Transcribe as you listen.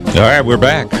All right, we're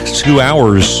back. 2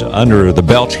 hours under the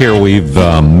belt here. We've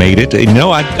made it. You know,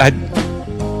 I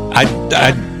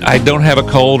don't have a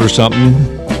cold or something.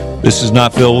 This is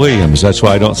not Phil Williams. That's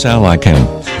why I don't sound like him.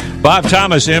 Bob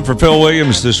Thomas in for Phil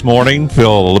Williams this morning. Phil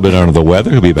a little bit under the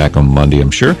weather. He'll be back on Monday,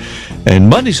 I'm sure. And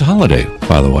Monday's a holiday,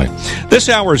 by the way. This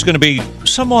hour is going to be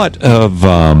somewhat of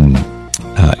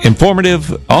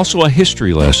informative, also a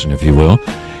history lesson, if you will.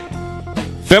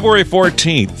 February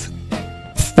 14th,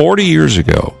 40 years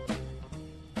ago,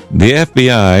 the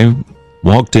FBI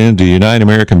walked into United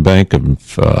American Bank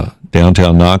of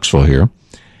downtown Knoxville here,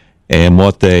 and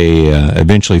what they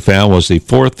eventually found was the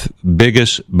fourth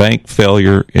biggest bank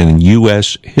failure in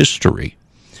U.S. history.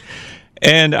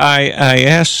 And I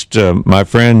asked my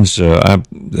friends,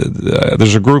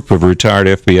 there's a group of retired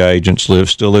FBI agents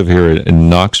still live here in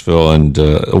Knoxville, and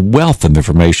a wealth of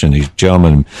information. These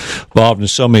gentlemen involved in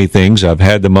so many things. I've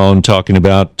had them on talking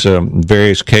about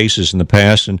various cases in the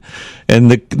past, and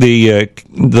the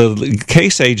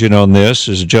case agent on this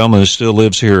is a gentleman who still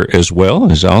lives here as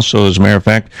well. Is also, as a matter of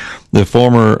fact, the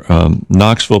former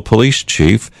Knoxville police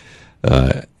chief.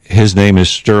 His name is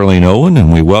Sterling Owen,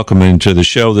 and we welcome him to the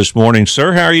show this morning.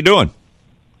 Sir, how are you doing?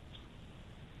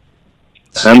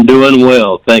 I'm doing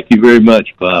well. Thank you very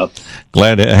much, Bob.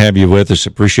 Glad to have you with us.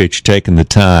 Appreciate you taking the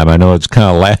time. I know it's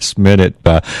kind of last minute,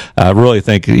 but I really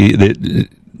think that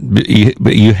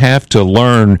you have to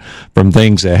learn from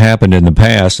things that happened in the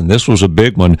past, and this was a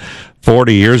big one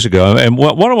 40 years ago. And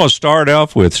what I want to start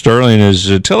off with, Sterling, is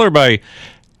tell everybody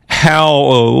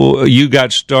how you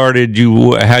got started,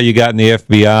 how you got in the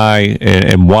FBI,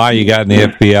 and why you got in the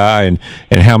FBI,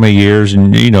 and how many years,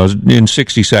 and in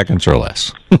 60 seconds or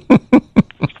less.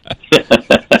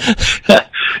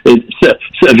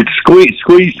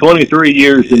 Squeeze 23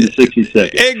 years into 60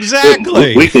 seconds.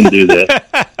 Exactly. We can do that.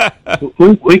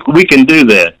 we can do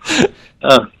that.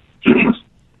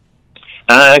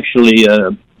 I actually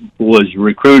was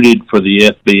recruited for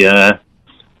the FBI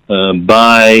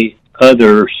by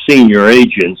other senior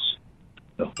agents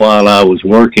while I was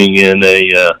working in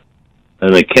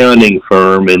an accounting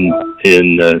firm in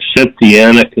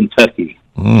Cynthiana, Kentucky.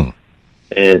 And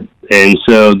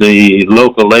so the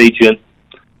local agent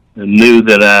knew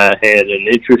that I had an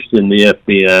interest in the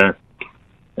FBI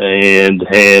and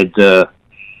had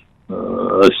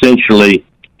essentially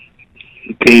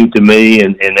came to me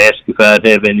and asked if I'd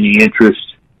have any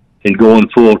interest in going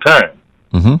full time.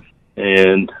 Mm-hmm.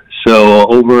 And so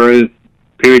over a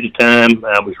period of time,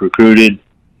 I was recruited,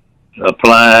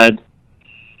 applied,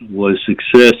 was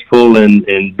successful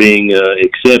in being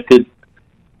accepted,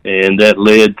 and that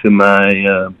led to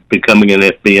my becoming an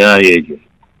FBI agent.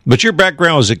 But your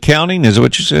background was accounting, is that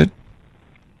what you said?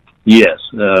 Yes.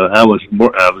 I was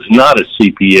not a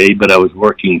CPA, but I was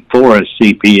working for a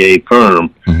CPA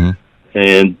firm. Mm-hmm.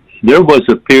 And there was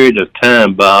a period of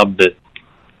time, Bob, that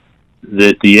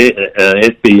the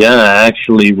FBI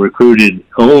actually recruited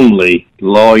only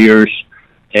lawyers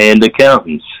and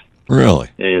accountants. Really?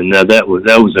 And now that was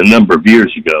a number of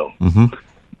years ago. Mm-hmm.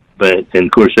 And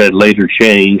of course that later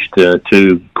changed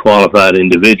to qualified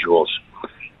individuals.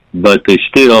 But they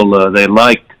still they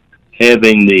liked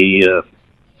having the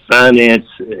finance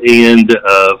end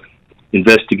of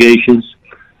investigations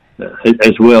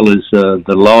as well as the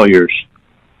lawyers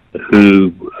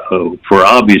who, for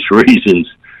obvious reasons,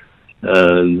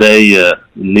 they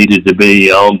needed to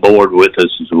be on board with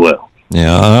us as well.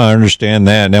 Yeah, I understand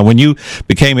that. Now, when you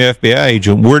became an FBI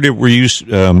agent, were you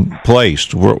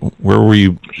placed? Where were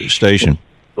you stationed?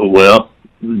 Well,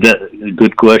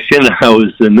 good question. I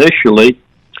was initially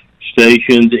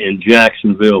stationed in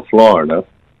Jacksonville, Florida.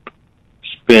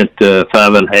 Spent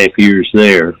 5.5 years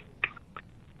there.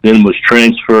 Then was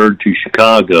transferred to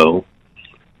Chicago,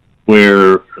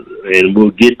 where, and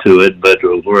we'll get to it, but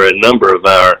where a number of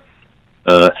our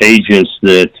agents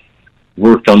that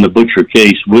worked on the Butcher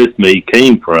case with me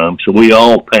came from, so we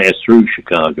all passed through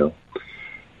Chicago.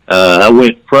 I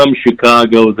went from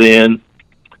Chicago then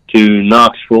to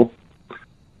Knoxville,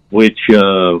 which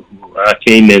I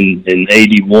came in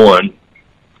 81,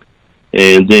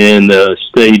 and then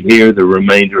stayed here the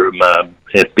remainder of my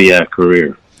FBI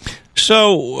career.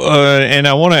 So, and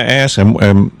I want to ask him,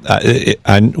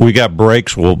 we got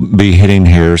breaks we'll be hitting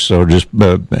here, so just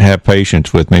have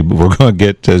patience with me, but we're going to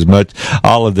get as much,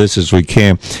 all of this as we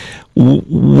can.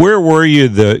 Where were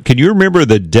you, can you remember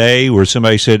the day where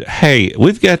somebody said, hey,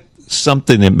 we've got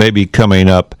something that may be coming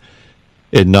up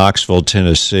in Knoxville,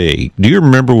 Tennessee? Do you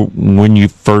remember when you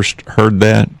first heard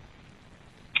that?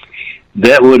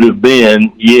 That would have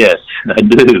been, yes, I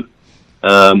do.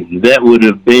 That would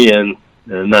have been,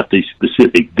 not the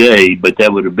specific day, but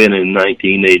that would have been in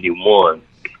 1981.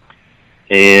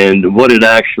 And what had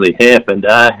actually happened,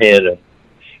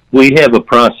 we have a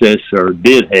process, or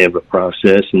did have a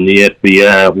process in the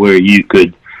FBI where you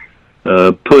could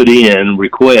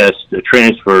request a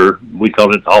transfer. We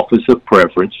call it Office of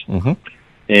Preference. Mm-hmm.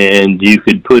 And you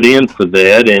could put in for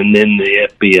that, and then the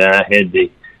FBI had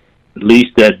at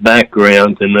least that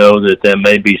background to know that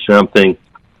may be something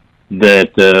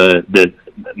that that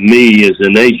me as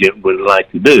an agent would like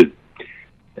to do.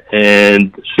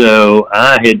 And so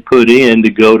I had put in to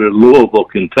go to Louisville,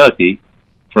 Kentucky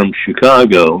from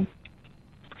Chicago,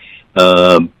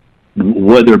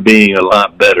 weather being a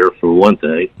lot better for one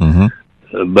thing.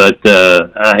 Mm-hmm. But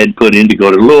I had put in to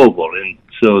go to Louisville, and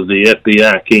so the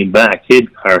FBI came back,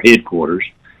 our headquarters,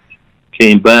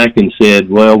 came back and said,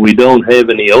 well, we don't have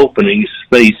any openings,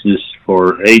 spaces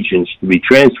for agents to be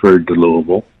transferred to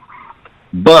Louisville,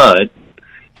 but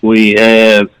we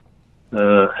have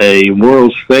a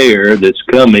World's Fair that's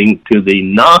coming to the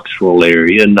Knoxville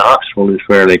area. Knoxville is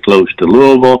fairly close to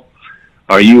Louisville.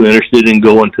 Are you interested in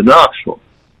going to Knoxville?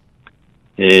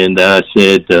 And I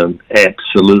said,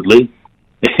 absolutely.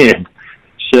 And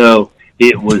so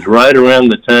it was right around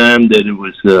the time that it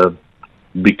was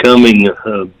becoming,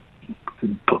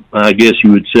 I guess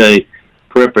you would say,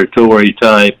 preparatory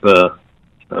type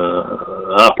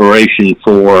operation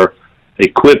for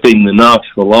equipping the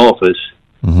Knoxville office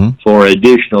mm-hmm. for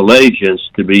additional agents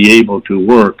to be able to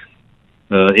work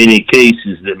any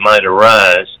cases that might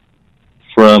arise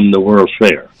from the World's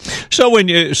Fair. So when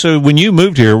you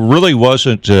moved here, it really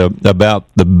wasn't about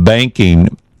the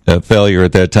banking failure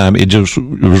at that time. It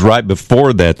was right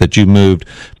before that you moved,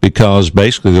 because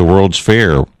basically the World's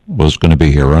Fair was going to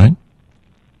be here, right?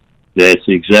 That's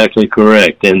exactly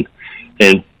correct. And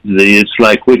it's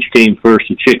like which came first,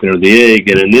 the chicken or the egg.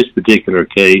 And in this particular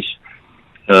case,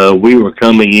 we were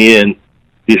coming in,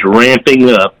 just ramping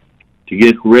up to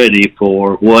get ready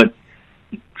for what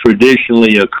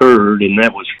traditionally occurred, and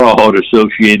that was fraud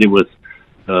associated with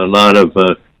a lot of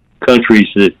countries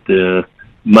that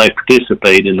might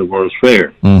participate in the World's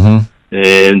Fair. Mm-hmm.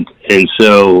 And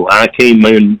so I came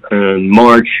in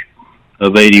March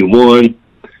of '81,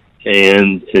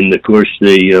 and of course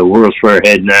the World's Fair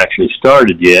hadn't actually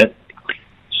started yet.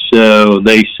 So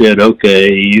they said,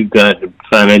 okay, you've got a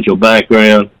financial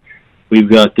background. We've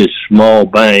got this small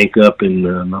bank up in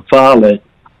Follett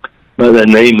by the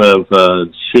name of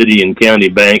City and County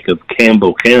Bank of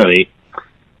Campbell County.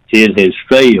 It has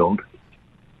failed,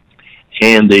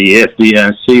 and the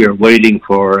FDIC are waiting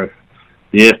for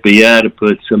the FBI to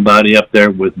put somebody up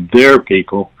there with their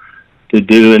people to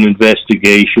do an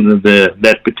investigation of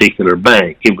that particular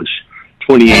bank. It was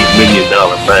 $28 million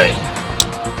bank.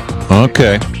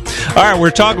 Okay. All right,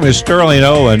 we're talking with Sterling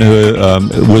Owen, who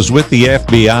was with the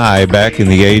FBI back in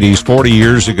the 80s, 40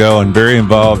 years ago, and very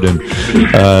involved in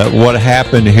what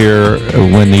happened here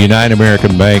when the United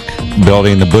American Bank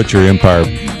building, the Butcher Empire,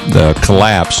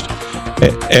 collapsed.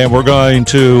 And we're going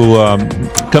to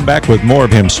come back with more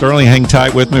of him. Sterling, hang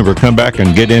tight with me. We'll come back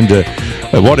and get into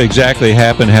what exactly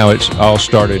happened, how it's all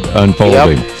started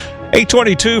unfolding. Yep.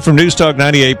 822 from News Talk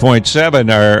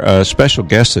 98.7. Our special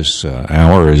guest this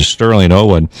hour is Sterling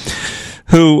Owen,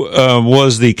 who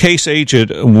was the case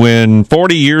agent when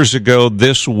 40 years ago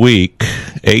this week,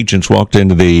 agents walked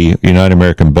into the United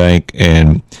American Bank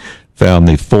and found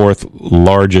the fourth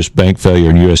largest bank failure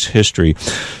in U.S. history.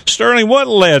 Sterling, what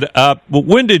led up?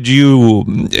 When did you,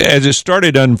 as it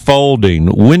started unfolding,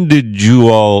 when did you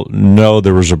all know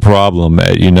there was a problem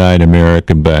at United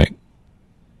American Bank?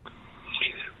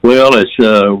 Well, as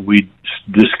we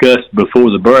discussed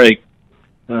before the break,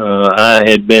 I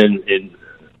had been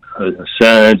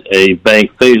assigned a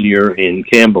bank failure in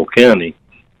Campbell County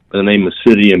by the name of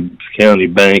City and County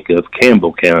Bank of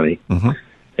Campbell County. Mm-hmm.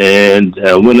 And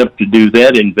I went up to do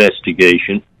that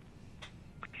investigation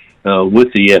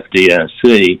with the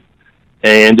FDIC.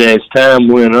 And as time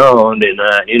went on and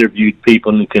I interviewed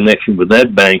people in connection with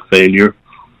that bank failure,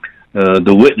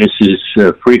 the witnesses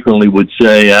frequently would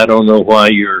say, I don't know why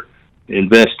you're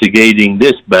investigating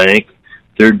this bank.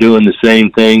 They're doing the same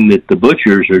thing that the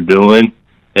Butchers are doing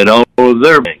at all of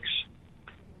their banks.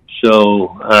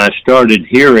 So I started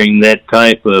hearing that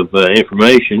type of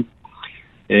information,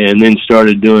 and then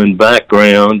started doing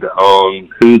background on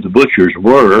who the Butchers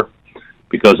were,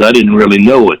 because I didn't really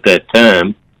know at that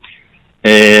time.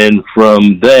 And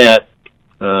from that,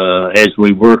 as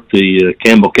we worked the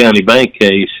Campbell County Bank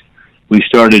case, we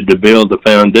started to build the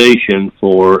foundation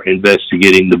for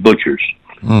investigating the Butchers.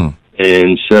 Mm.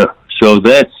 And so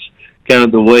that's kind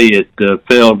of the way it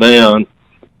fell down.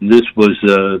 This was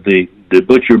the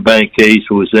Butcher Bank case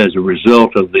was as a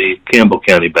result of the Campbell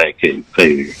County Bank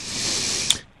failure.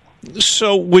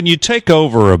 So when you take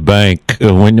over a bank,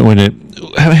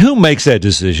 who makes that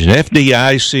decision?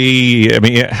 FDIC? I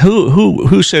mean,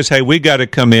 who says, "Hey, we got to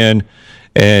come in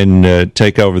and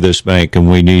take over this bank, and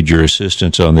we need your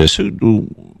assistance on this"?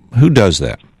 Who does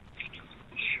that?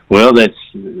 Well,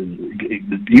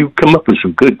 you come up with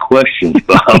some good questions,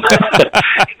 Bob.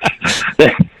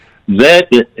 that,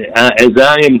 as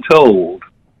I am told,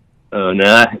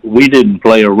 now we didn't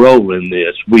play a role in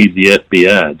this. We, the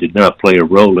FBI, did not play a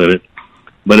role in it.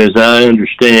 But as I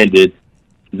understand it,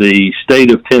 the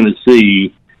state of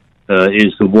Tennessee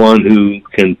is the one who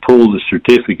can pull the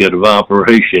certificate of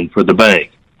operation for the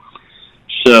bank.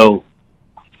 So,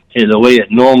 and the way it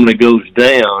normally goes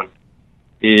down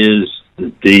is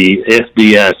the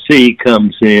FDIC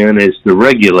comes in as the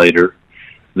regulator.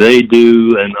 They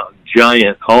do a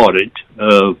giant audit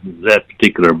of that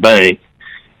particular bank.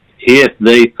 If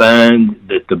they find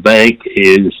that the bank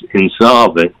is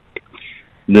insolvent,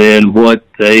 then what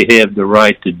they have the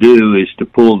right to do is to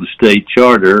pull the state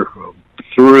charter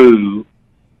through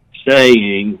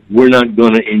saying, we're not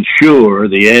going to insure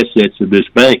the assets of this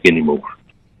bank anymore.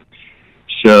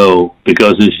 So,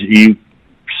 because as you've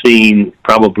seen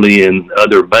probably in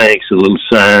other banks, a little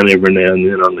sign every now and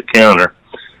then on the counter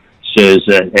says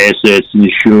that assets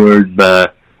insured by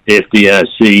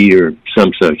FDIC or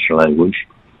some such language.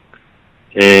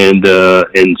 And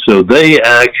so they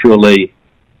actually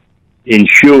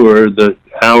insure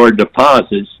our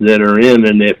deposits that are in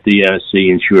an FDIC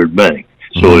insured bank.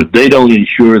 So if they don't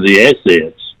insure the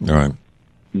assets, right,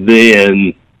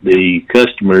 then the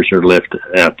customers are left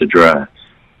out to dry.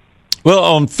 Well,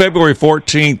 on February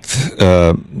 14th,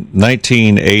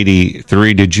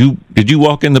 1983, did you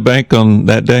walk in the bank on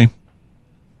that day?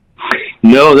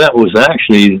 No, that was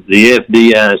actually the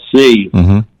FDIC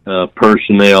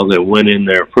personnel that went in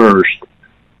there first.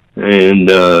 And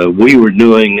we were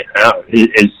doing, as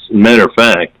a matter of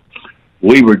fact,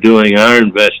 we were doing our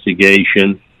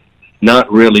investigation,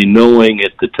 not really knowing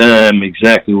at the time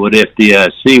exactly what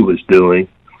FDIC was doing.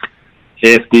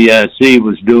 FDIC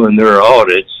was doing their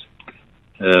audits,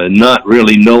 not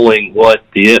really knowing what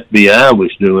the FBI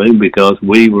was doing because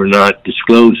we were not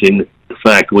disclosing the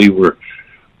fact we were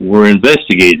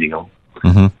investigating them.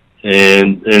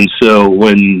 And so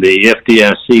when the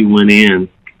FDIC went in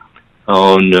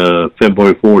on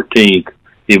February 14th,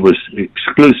 it was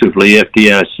exclusively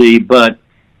FDIC, but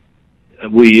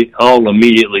we all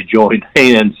immediately joined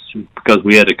hands because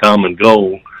we had a common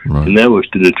goal, right, and that was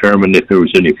to determine if there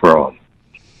was any fraud.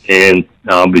 And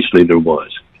obviously there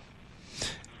was.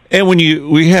 And when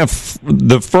we have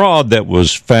the fraud that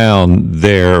was found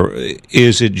there,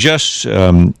 is it just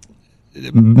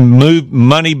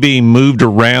money being moved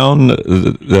around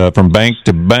from bank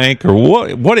to bank, or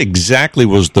what exactly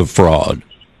was the fraud?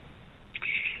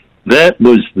 That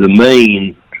was the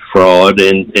main fraud,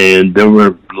 and there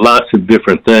were lots of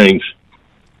different things,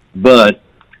 but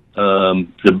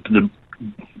the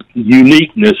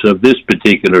uniqueness of this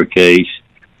particular case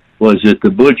was that the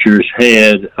butchers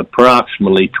had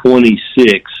approximately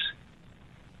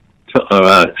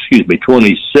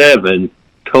 27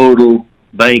 total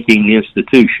banking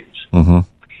institutions.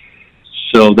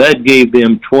 So that gave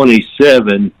them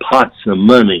 27 pots of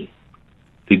money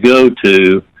to go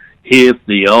to if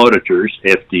the auditors,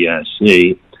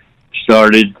 FDIC,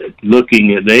 started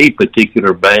looking at a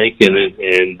particular bank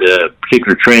and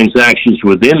particular transactions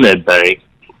within that bank.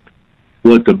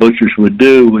 What the butchers would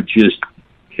do would just,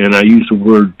 and I use the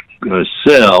word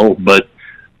sell, but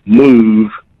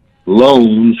move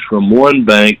loans from one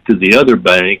bank to the other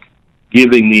bank,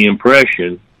 giving the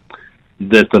impression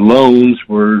that the loans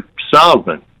were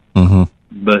solvent.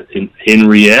 But in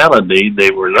reality,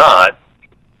 they were not.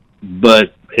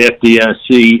 But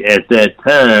FDIC at that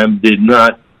time did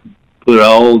not put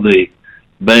all the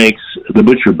banks, the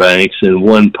butcher banks, in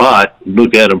one pot and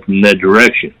look at them from that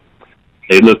direction.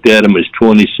 They looked at them as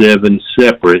 27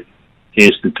 separate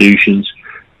institutions,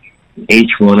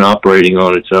 each one operating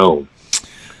on its own.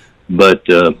 But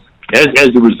as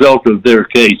a result of their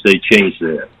case, they changed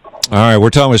that. All right, we're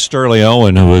talking with Sterling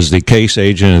Owen, who was the case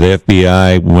agent of the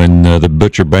FBI when the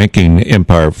butcher banking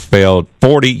empire failed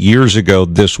 40 years ago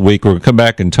this week. We're going to come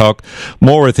back and talk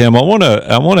more with him. I want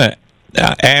to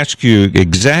ask you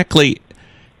exactly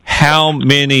how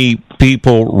many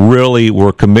people really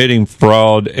were committing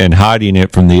fraud and hiding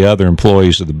it from the other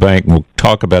employees of the bank. And we'll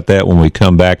talk about that when we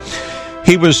come back.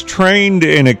 He was trained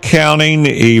in accounting.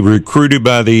 He recruited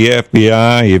by the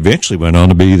FBI. He eventually went on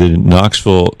to be the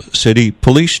Knoxville City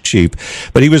Police Chief.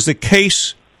 But he was the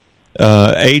case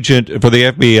agent for the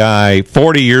FBI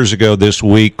 40 years ago this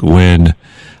week when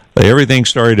everything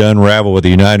started to unravel with the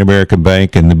United American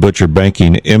Bank and the Butcher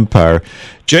banking empire.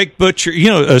 Jake Butcher,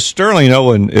 Sterling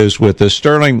Owen is with us.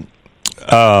 Sterling,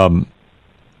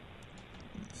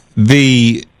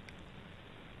 the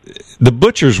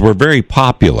Butchers were very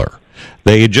popular.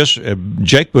 They had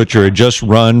Jake Butcher had just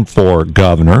run for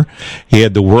governor. He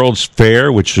had the World's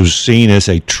Fair, which was seen as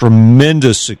a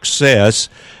tremendous success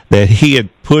that he had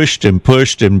pushed and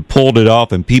pulled it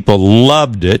off, and people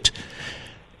loved it.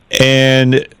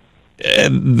 And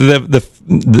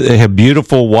they have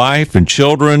beautiful wife and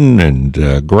children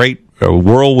and great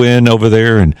whirlwind over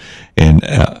there in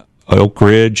Oak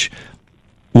Ridge.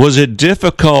 Was it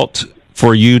difficult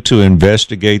for you to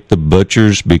investigate the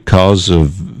Butchers because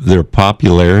of their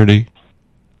popularity?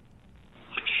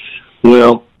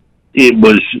 Well, it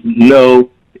was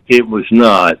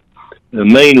not. The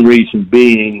main reason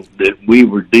being that we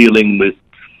were dealing with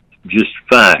just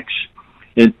facts.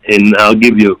 And I'll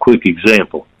give you a quick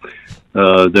example.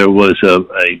 There was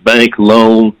a bank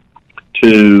loan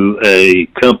to a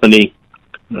company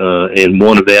in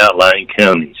one of the outlying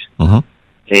counties. Uh-huh.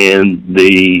 And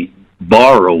the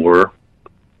borrower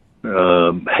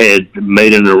had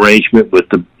made an arrangement with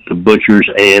the Butchers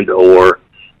and or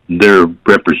their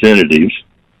representatives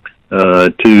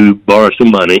to borrow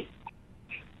some money.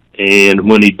 And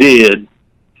when he did,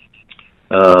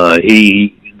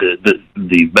 the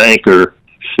banker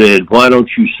said, "Why don't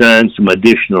you sign some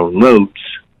additional notes,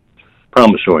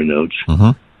 promissory notes?"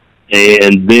 Uh-huh.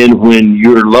 And then when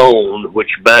your loan,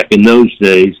 which back in those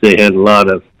days, they had a lot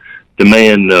of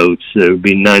demand notes. There would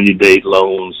be 90-day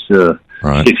loans,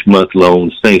 right. 6-month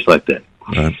loans, things like that.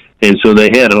 Right. And so they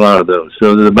had a lot of those.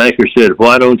 So the banker said,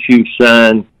 "Why don't you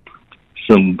sign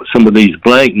some of these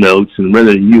blank notes, and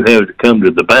rather than you have to come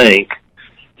to the bank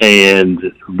and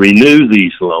renew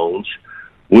these loans,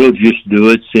 we'll just do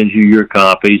it, send you your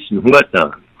copies and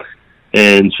whatnot."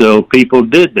 And so people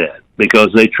did that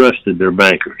because they trusted their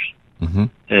bankers. Mm-hmm.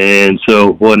 And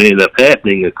so what ended up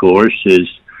happening, of course, is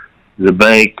the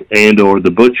bank and or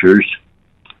the Butchers,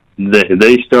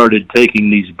 they started taking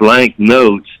these blank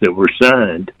notes that were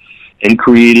signed and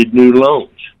created new loans.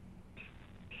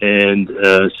 And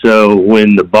so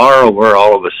when the borrower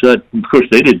all of a sudden, of course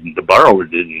the borrower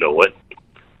didn't know it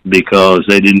because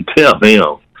they didn't tell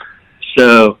him.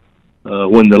 So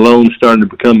when the loan started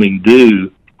becoming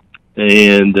due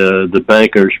and the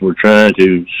bankers were trying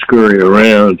to scurry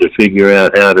around to figure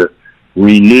out how to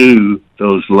renew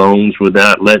those loans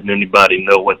without letting anybody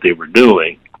know what they were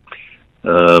doing,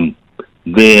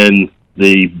 then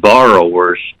the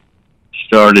borrowers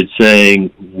started saying,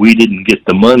 "We didn't get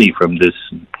the money from this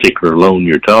particular loan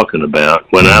you're talking about,"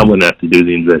 when I went out to do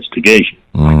the investigation.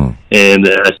 Mm. And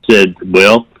I said,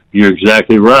 "Well, you're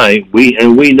exactly right. We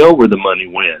know where the money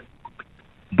went,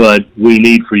 but we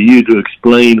need for you to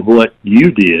explain what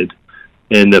you did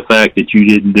and the fact that you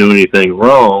didn't do anything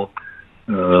wrong,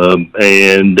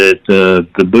 and that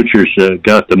the Butchers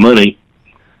got the money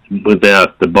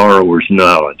without the borrower's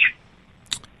knowledge."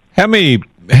 How many?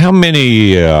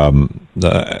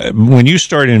 When you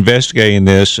started investigating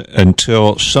this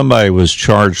until somebody was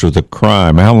charged with a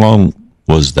crime, how long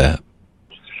was that?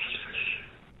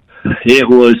 It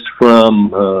was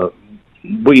from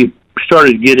we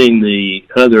started getting the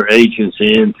other agents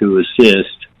in to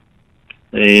assist,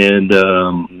 and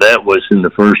that was in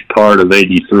the first part of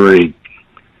 '83.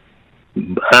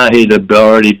 I had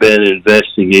already been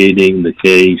investigating the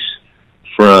case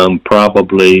from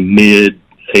probably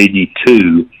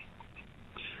mid-'82,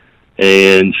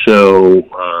 and so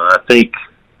I think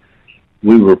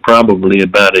we were probably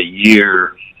about a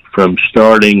year from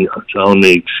starting on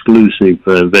the exclusive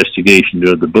investigation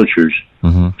of the Butchers,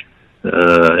 mm-hmm.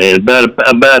 And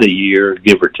about a year,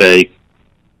 give or take,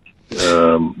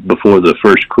 before the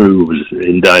first crew was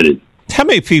indicted. How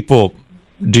many people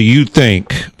do you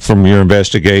think, from your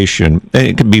investigation, and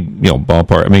it could be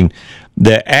ballpark, I mean,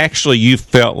 that actually you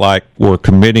felt like were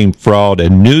committing fraud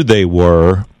and knew they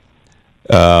were?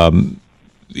 I'm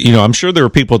sure there were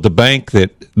people at the bank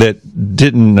that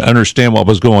didn't understand what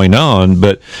was going on,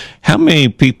 but how many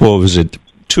people, was it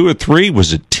 2 or 3?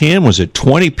 Was it 10? Was it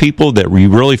 20 people that we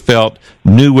really felt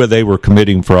knew where they were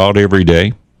committing fraud every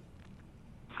day?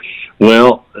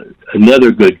 Well,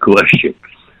 another good question.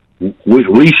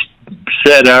 We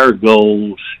set our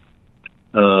goals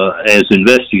as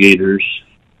investigators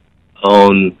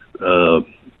on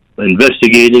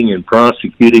investigating and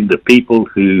prosecuting the people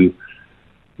who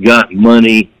got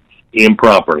money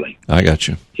improperly. I got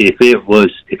you. If it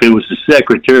was the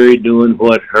secretary doing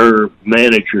what her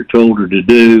manager told her to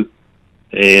do,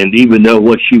 and even though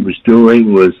what she was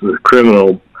doing was a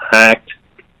criminal act,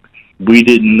 we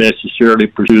didn't necessarily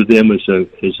pursue them as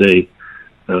a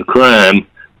crime,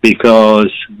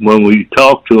 because when we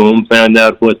talked to them, found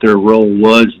out what their role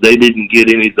was, they didn't get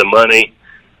any of the money.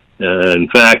 In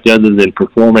fact, other than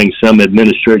performing some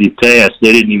administrative tasks,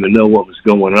 they didn't even know what was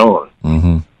going on.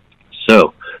 Mm-hmm.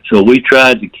 So we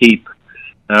tried to keep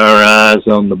our eyes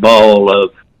on the ball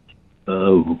of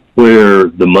where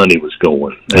the money was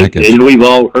going. And we've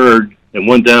all heard, at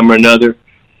one time or another,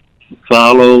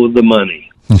 follow the money.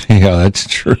 Yeah, that's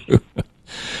true.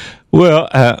 Well,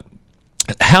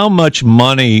 how much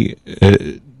money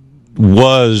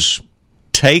was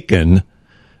taken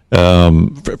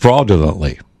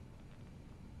fraudulently?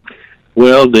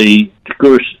 Well, of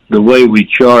course, the way we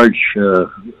charge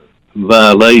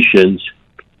violations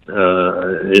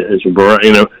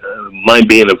might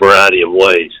be in a variety of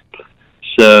ways.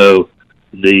 So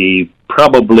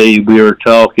probably we were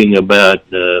talking about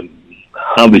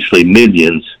obviously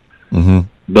millions, mm-hmm.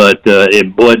 but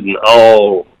it wasn't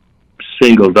all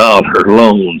single dollar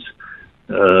loans.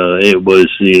 It was,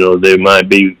 there might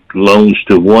be loans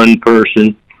to one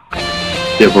person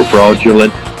that were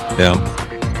fraudulent. Yeah.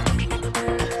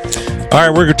 All right,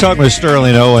 we're talking with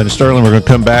Sterling Owen. Sterling, we're going to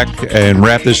come back and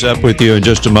wrap this up with you in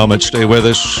just a moment. Stay with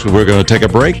us. We're going to take a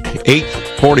break.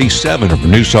 8:47 of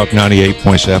News Talk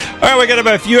 98.7. All right, we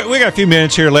got a few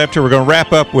minutes here left. Here, we're going to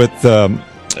wrap up with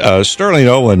Sterling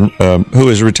Owen, who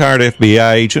is a retired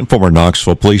FBI agent, former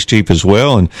Knoxville police chief as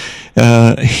well, and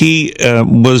he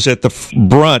was at the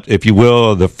brunt, if you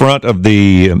will, the front of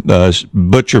the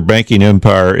Butcher Banking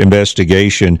Empire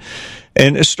investigation.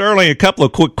 And Sterling, a couple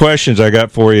of quick questions I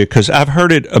got for you, because I've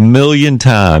heard it a million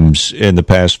times in the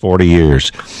past 40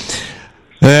 years.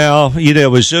 Well, it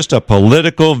was just a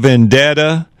political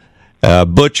vendetta.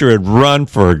 Butcher had run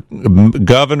for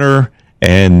governor,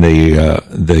 and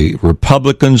the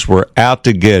Republicans were out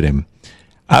to get him.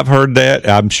 I've heard that.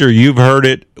 I'm sure you've heard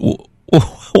it.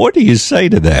 What do you say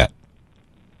to that?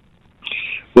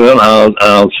 Well,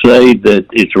 I'll say that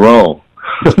it's wrong.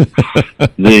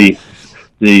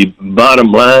 The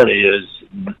bottom line is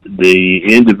the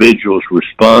individuals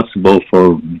responsible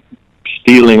for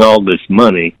stealing all this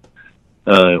money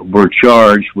were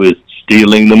charged with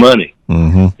stealing the money.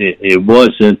 Mm-hmm. It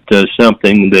wasn't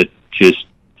something that just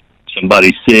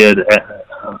somebody said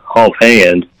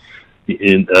offhand.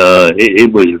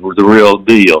 It was the real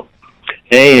deal.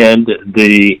 And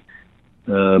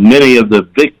many of the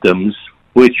victims,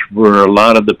 which were a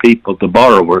lot of the people, the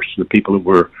borrowers, the people that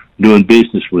were doing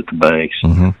business with the banks,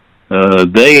 mm-hmm.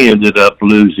 They ended up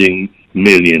losing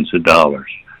millions of dollars.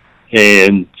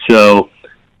 And so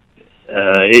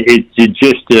it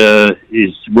just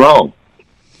is wrong.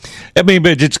 I mean,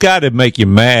 but it's got to make you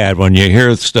mad when you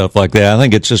hear stuff like that. I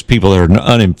think it's just people that are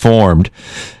uninformed.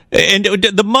 And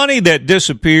the money that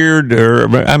disappeared,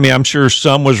 I'm sure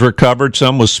some was recovered,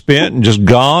 some was spent and just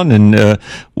gone. And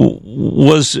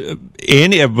what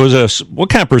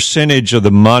kind of percentage of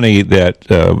the money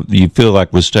that you feel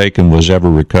like was taken was ever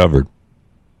recovered?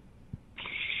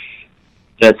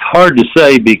 That's hard to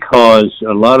say, because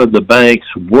a lot of the banks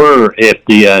were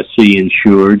FDIC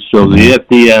insured, so mm-hmm. the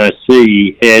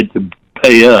FDIC had to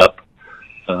pay up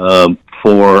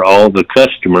for all the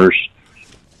customers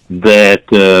that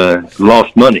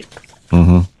lost money.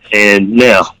 Mm-hmm. And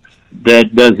now,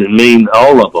 that doesn't mean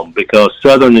all of them, because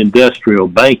Southern Industrial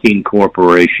Banking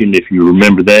Corporation, if you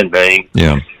remember that name,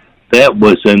 yeah, that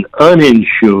was an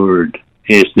uninsured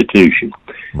institution,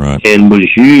 right, and was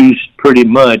used pretty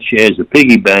much as a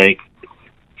piggy bank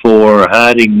for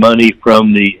hiding money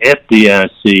from the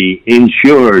FDIC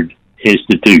insured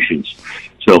institutions.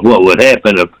 So what would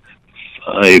happen,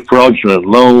 a fraudulent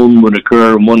loan would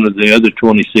occur in one of the other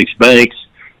 26 banks.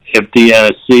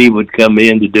 FDIC would come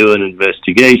in to do an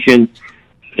investigation.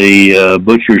 The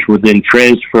Butchers would then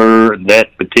transfer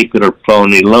that particular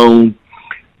phony loan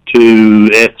to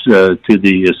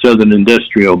the Southern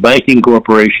Industrial Banking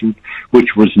Corporation,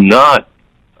 which was not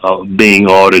being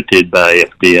audited by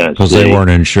FDIC. Because they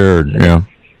weren't insured, yeah.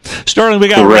 Sterling, I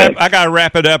got to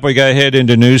wrap it up. We got to head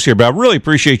into news here, but I really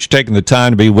appreciate you taking the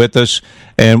time to be with us.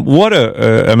 And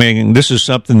this is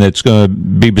something that's going to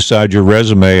be beside your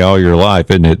resume all your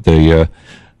life, isn't it? The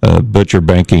Butcher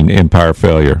Banking Empire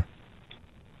failure.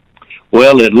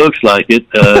 Well, it looks like it.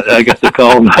 I got the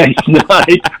call last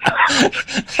night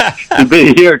to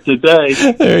be here today.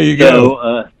 There you go.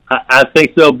 So, I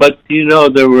think so, but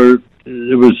there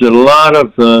was a lot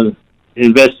of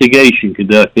investigation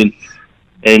conducted.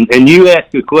 And you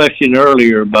asked a question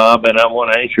earlier, Bob, and I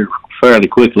want to answer fairly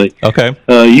quickly. Okay.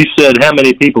 You said how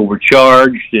many people were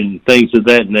charged and things of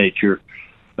that nature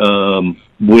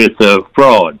with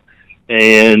fraud.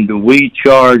 And we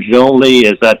charged only,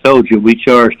 as I told you, we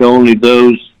charged only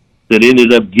those that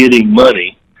ended up getting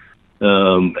money.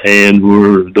 and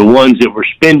we're the ones that were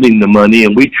spending the money,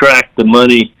 and we track the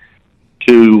money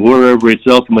to wherever its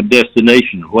ultimate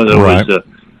destination, whether it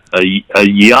was a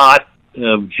yacht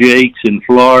of Jake's in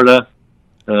Florida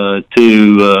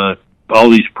to all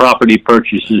these property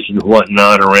purchases and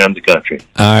whatnot around the country.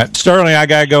 All right, Sterling, I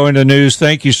got to go into news.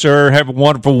 Thank you, sir. Have a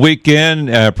wonderful weekend.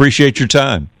 Appreciate your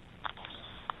time.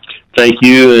 Thank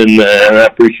you, and I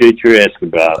appreciate your asking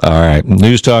about it. All right,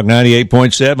 News Talk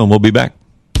 98.7. We'll be back.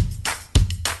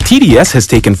 TDS has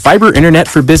taken fiber internet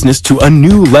for business to a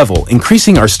new level,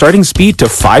 increasing our starting speed to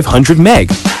 500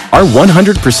 meg. Our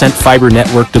 100% fiber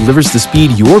network delivers the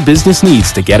speed your business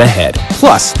needs to get ahead.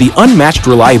 Plus, the unmatched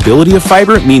reliability of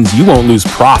fiber means you won't lose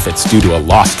profits due to a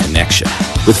lost connection.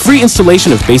 With free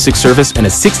installation of basic service and a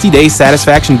 60-day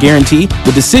satisfaction guarantee,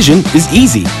 the decision is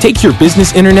easy. Take your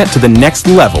business internet to the next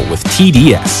level with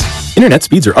TDS. Internet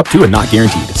speeds are up to and not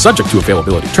guaranteed. Subject to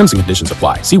availability. Terms and conditions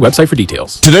apply. See website for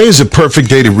details. Today is a perfect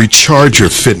day to recharge your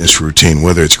fitness routine,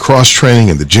 whether it's cross-training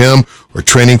in the gym or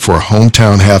training for a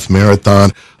hometown half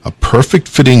marathon. A perfect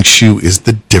fitting shoe is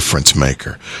the difference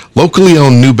maker. Locally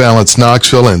owned New Balance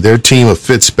Knoxville and their team of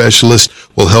fit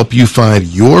specialists will help you find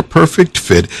your perfect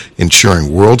fit,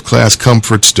 ensuring world-class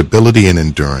comfort, stability, and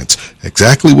endurance.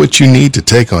 Exactly what you need to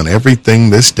take on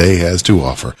everything this day has to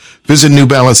offer. Visit New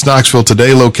Balance Knoxville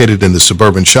today, located in the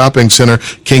Suburban Shopping Center,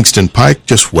 Kingston Pike,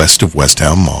 just west of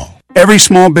Westtown Mall. Every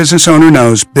small business owner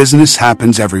knows business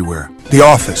happens everywhere. The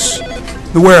office,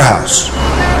 the warehouse,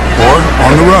 or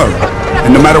on the road.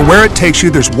 And no matter where it takes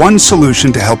you, there's one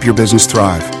solution to help your business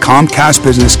thrive. Comcast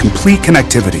Business Complete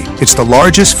Connectivity. It's the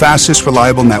largest, fastest,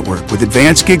 reliable network with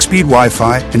advanced gig speed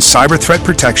Wi-Fi and cyber threat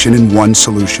protection in one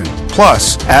solution.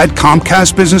 Plus, add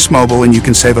Comcast Business Mobile and you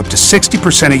can save up to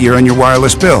 60% a year on your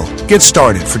wireless bill. Get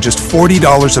started for just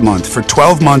 $40 a month for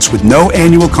 12 months with no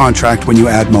annual contract when you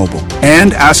add mobile.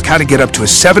 And ask how to get up to a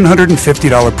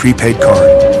 $750 prepaid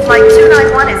card. Flight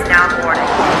 291 is now boarding.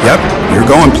 Yep, you're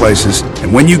going places,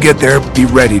 and when you get there, be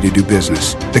ready to do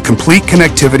business. The complete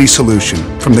connectivity solution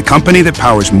from the company that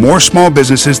powers more small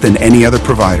businesses than any other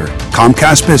provider.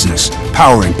 Comcast Business,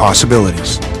 powering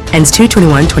possibilities. Ends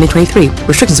 2/21/2023.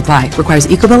 Restrictions apply. Requires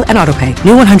EcoBill and AutoPay.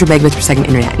 New 100 megabits per second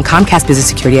internet and Comcast Business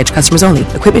Security Edge customers only.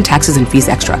 Equipment, taxes, and fees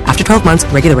extra. After 12 months,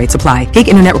 regular rates apply. Gig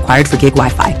internet required for gig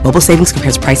Wi-Fi. Mobile savings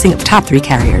compares pricing of top 3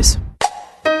 carriers.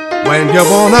 When you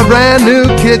want a brand new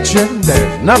kitchen,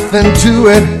 there's nothing to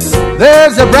it.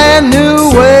 There's a brand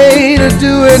new way to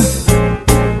do it.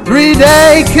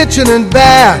 3-Day Kitchen and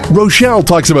Bath. Rochelle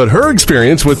talks about her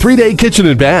experience with 3-Day Kitchen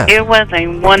and Bath. It was a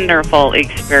wonderful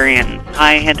experience.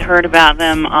 I had heard about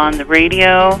them on the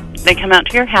radio. They come out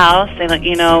to your house. They let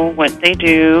you know what they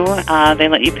do. They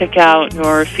let you pick out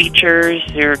your features,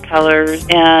 your colors,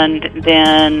 and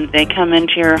then they come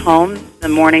into your home the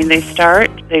morning they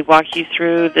start. They walk you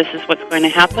through, this is what's going to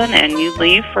happen, and you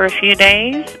leave for a few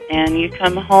days, and you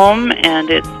come home, and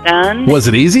it's done. Was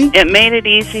it easy? It made it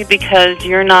easy because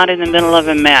you're not in the middle of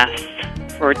a mess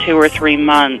for 2 or 3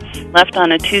 months. Left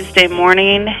on a Tuesday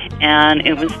morning, and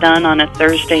it was done on a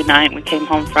Thursday night. We came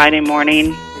home Friday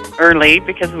morning early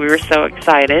because we were so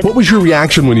excited. What was your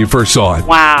reaction when you first saw it?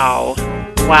 Wow.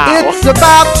 Wow. It's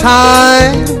about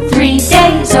time. 3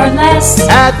 days or less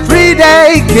at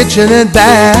 3-Day Kitchen and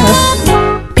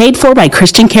Bath. Paid for by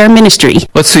Christian Care Ministry.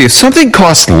 Let's see, if something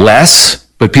costs less,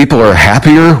 but people are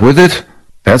happier with it,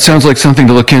 that sounds like something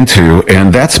to look into,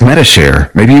 and that's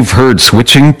Medi-Share. Maybe you've heard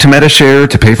switching to Medi-Share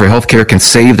to pay for healthcare can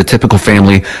save the typical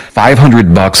family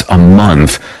 $500 a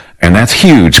month, and that's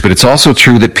huge, but it's also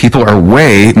true that people are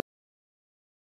way